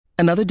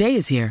Another day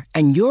is here,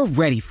 and you're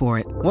ready for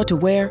it. What to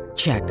wear?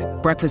 Check.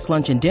 Breakfast,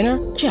 lunch, and dinner?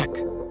 Check.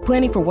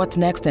 Planning for what's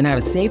next and how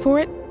to save for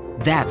it?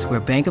 That's where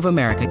Bank of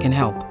America can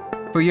help.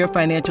 For your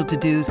financial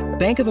to-dos,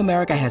 Bank of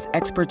America has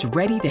experts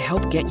ready to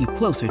help get you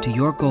closer to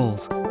your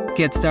goals.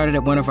 Get started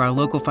at one of our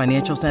local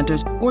financial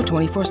centers or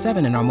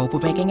 24/7 in our mobile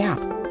banking app.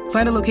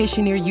 Find a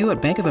location near you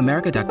at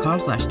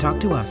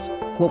bankofamerica.com/talktous.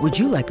 What would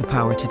you like the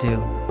power to do?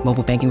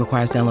 Mobile banking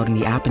requires downloading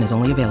the app and is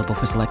only available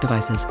for select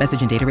devices.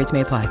 Message and data rates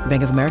may apply.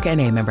 Bank of America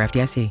N.A., member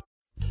FDIC.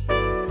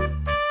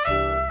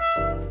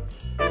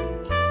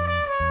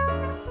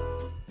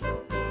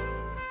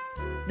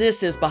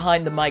 This is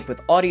Behind the Mic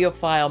with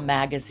AudioFile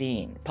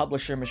Magazine.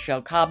 Publisher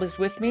Michelle Cobb is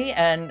with me,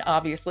 and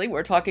obviously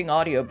we're talking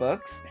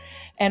audiobooks,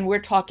 and we're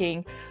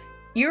talking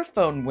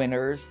earphone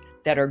winners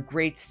that are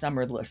great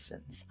summer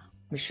listens.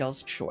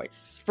 Michelle's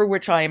choice, for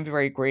which I am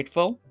very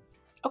grateful.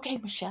 Okay,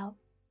 Michelle.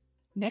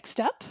 Next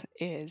up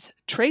is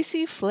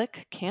Tracy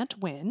Flick Can't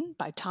Win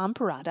by Tom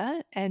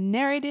Perrotta and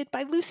narrated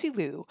by Lucy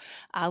Liu,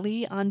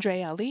 Ali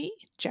Andre Ali,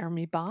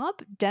 Jeremy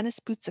Bobb, Dennis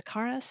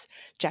Boutsikaris,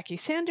 Jackie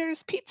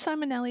Sanders, Pete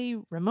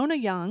Simonelli, Ramona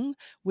Young,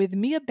 with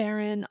Mia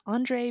Barron,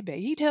 Andre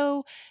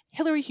Beito,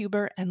 Hillary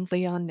Huber, and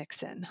Leon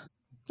Nixon.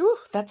 Ooh,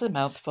 that's a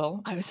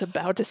mouthful. I was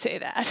about to say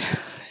that.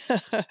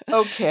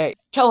 Okay,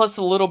 tell us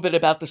a little bit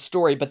about the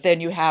story, but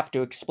then you have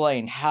to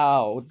explain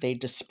how they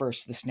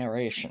disperse this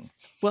narration.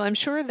 Well, I'm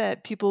sure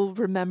that people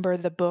remember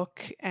the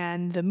book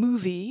and the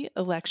movie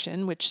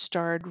Election, which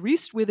starred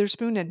Reese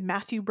Witherspoon and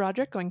Matthew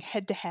Broderick going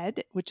head to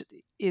head, which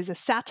is a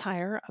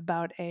satire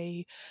about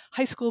a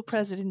high school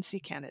presidency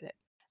candidate.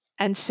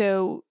 And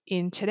so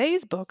in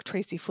today's book,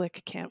 Tracy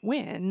Flick Can't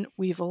Win,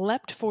 we've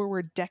leapt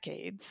forward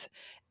decades.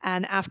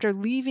 And after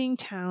leaving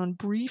town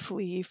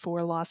briefly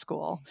for law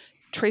school,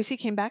 Tracy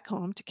came back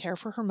home to care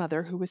for her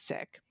mother who was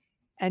sick.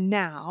 And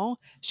now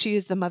she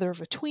is the mother of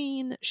a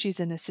tween, she's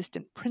an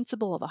assistant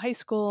principal of a high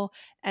school,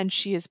 and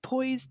she is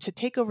poised to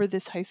take over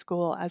this high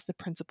school as the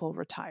principal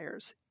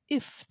retires,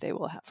 if they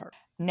will have her.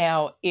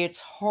 Now, it's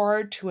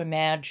hard to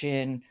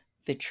imagine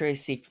the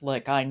Tracy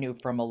Flick I knew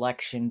from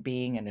Election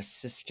being an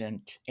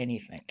assistant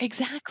anything.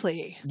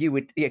 Exactly. You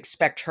would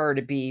expect her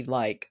to be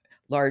like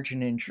large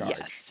and in charge.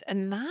 Yes,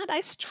 and that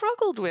I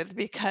struggled with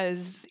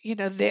because,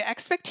 the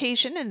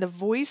expectation and the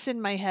voice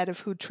in my head of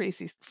who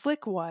Tracy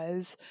Flick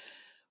was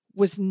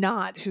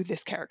not who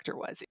this character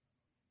was.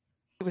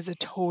 It was a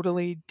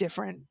totally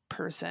different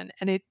person.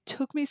 And it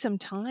took me some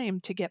time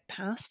to get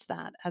past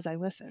that as I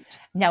listened.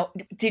 Now,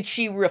 did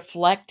she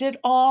reflect at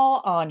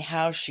all on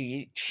how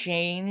she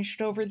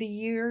changed over the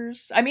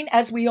years? I mean,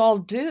 as we all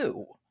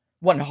do,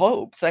 one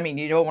hopes. I mean,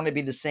 you don't want to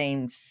be the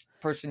same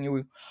person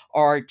you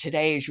are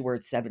today as you were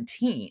at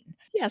 17.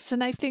 Yes,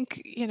 and I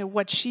think,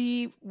 what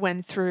she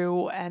went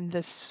through and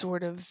this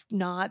sort of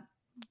not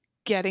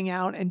getting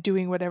out and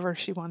doing whatever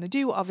she wanted to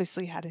do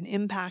obviously had an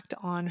impact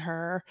on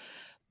her.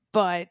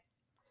 But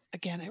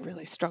again, I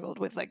really struggled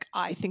with,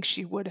 I think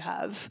she would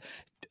have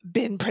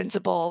been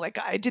principal.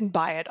 I didn't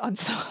buy it on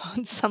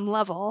some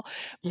level.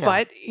 Yeah.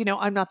 But,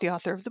 I'm not the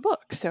author of the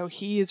book. So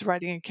he is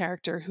writing a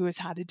character who has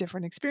had a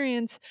different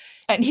experience.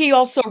 And he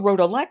also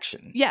wrote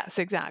Election. Yes,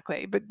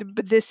 exactly. But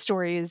this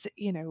story is,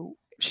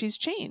 she's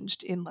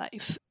changed in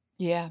life.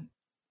 Yeah.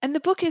 And the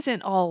book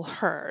isn't all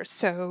her.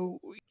 So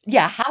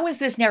yeah, how is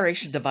this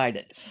narration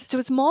divided? So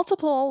it's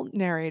multiple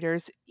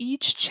narrators,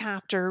 each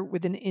chapter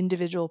with an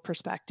individual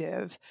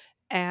perspective.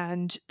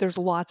 And there's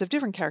lots of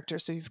different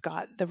characters. So you've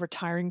got the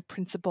retiring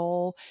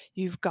principal,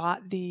 you've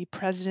got the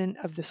president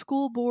of the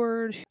school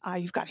board,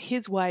 you've got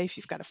his wife,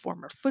 you've got a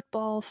former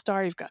football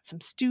star, you've got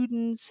some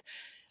students,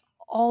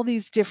 all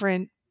these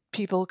different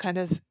people kind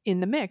of in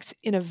the mix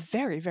in a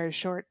very, very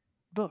short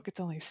book.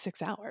 It's only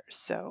 6 hours.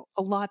 So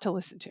a lot to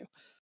listen to.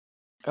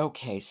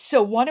 Okay,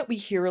 so why don't we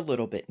hear a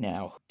little bit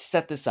now?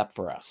 Set this up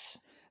for us.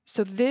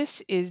 So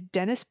this is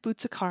Dennis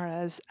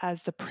Boutsikaris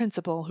as the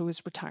principal who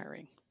is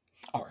retiring.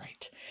 All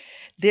right.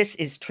 This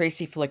is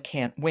Tracy Flick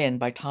Can't Win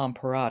by Tom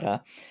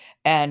Perrotta,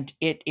 and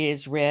it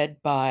is read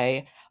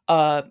by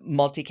a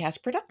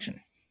multicast production.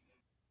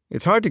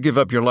 It's hard to give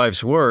up your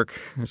life's work,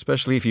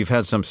 especially if you've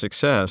had some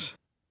success.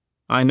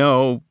 I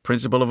know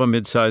principal of a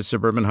mid-sized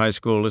suburban high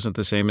school isn't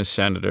the same as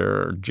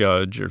senator or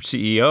judge or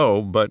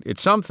CEO, but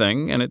it's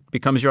something, and it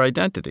becomes your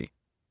identity.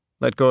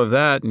 Let go of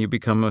that, and you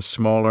become a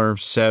smaller,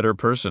 sadder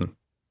person.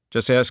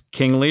 Just ask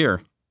King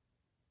Lear.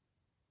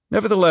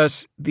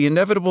 Nevertheless, the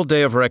inevitable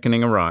day of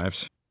reckoning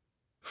arrives.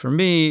 For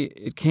me,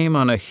 it came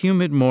on a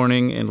humid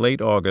morning in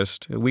late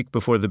August, a week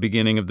before the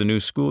beginning of the new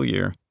school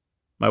year.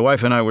 My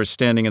wife and I were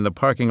standing in the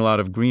parking lot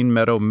of Green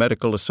Meadow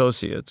Medical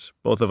Associates,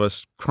 both of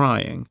us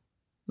crying.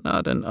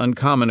 Not an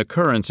uncommon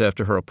occurrence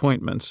after her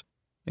appointments,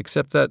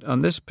 except that on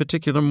this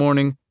particular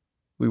morning,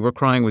 we were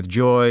crying with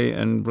joy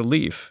and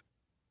relief.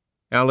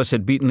 Alice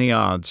had beaten the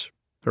odds.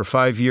 Her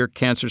 5-year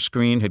cancer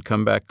screen had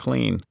come back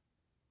clean.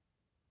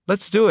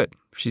 "Let's do it,"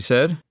 she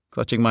said,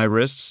 clutching my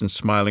wrists and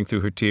smiling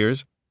through her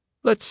tears.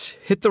 "Let's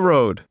hit the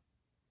road."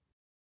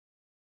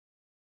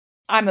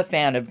 I'm a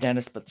fan of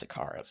Dennis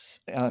Boutsikaris.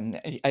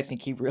 I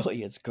think he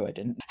really is good.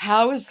 And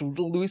how is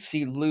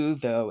Lucy Liu,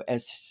 though,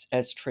 as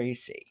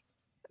Tracy?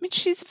 I mean,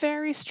 she's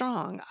very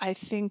strong. I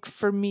think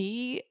for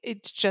me,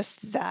 it's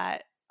just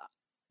that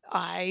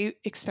I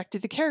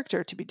expected the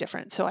character to be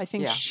different. So I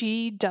think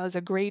she does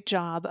a great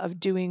job of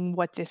doing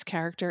what this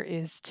character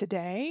is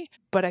today.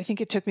 But I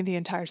think it took me the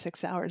entire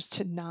 6 hours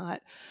to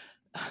not,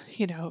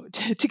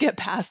 to get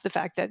past the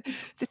fact that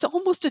it's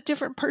almost a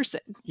different person.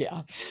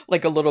 Yeah,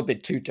 like a little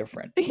bit too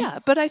different. Yeah,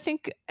 but I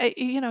think,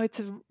 it's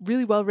a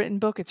really well-written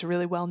book. It's a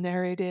really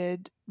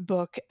well-narrated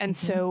book. And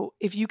so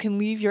if you can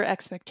leave your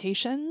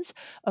expectations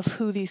of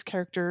who these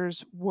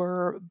characters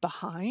were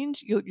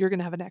behind, you're going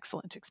to have an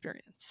excellent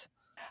experience.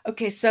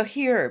 Okay, so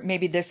here,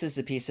 maybe this is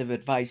a piece of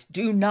advice.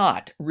 Do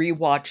not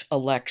rewatch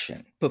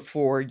Election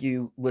before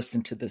you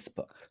listen to this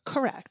book.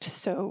 Correct.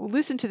 So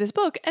listen to this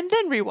book and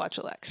then rewatch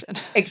Election.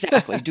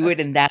 Exactly. Do it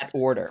in that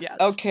order. Yes.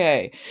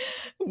 Okay.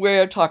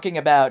 We're talking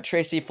about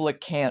Tracy Flick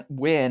Can't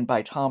Win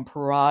by Tom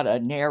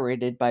Perrotta,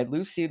 narrated by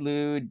Lucy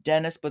Liu,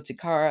 Dennis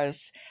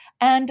Boutsikaris,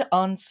 and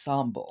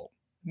Ensemble.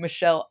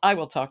 Michelle, I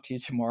will talk to you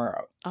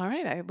tomorrow. All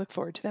right. I look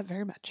forward to that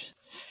very much.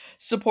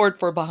 Support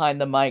for Behind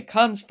the Mic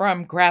comes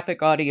from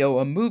Graphic Audio,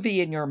 a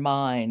movie in your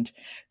mind.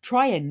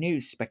 Try a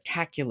new,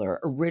 spectacular,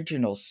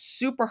 original,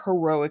 super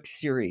heroic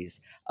series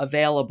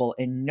available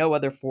in no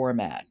other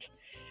format.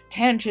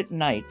 Tangent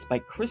Nights by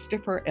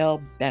Christopher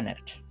L.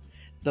 Bennett.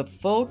 The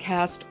full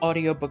cast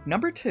audiobook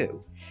number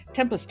 2,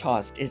 Tempest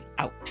Tossed, is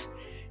out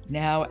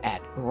now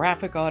at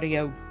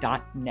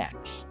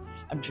graphicaudio.net.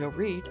 I'm Joe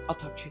Reed. I'll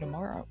talk to you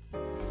tomorrow.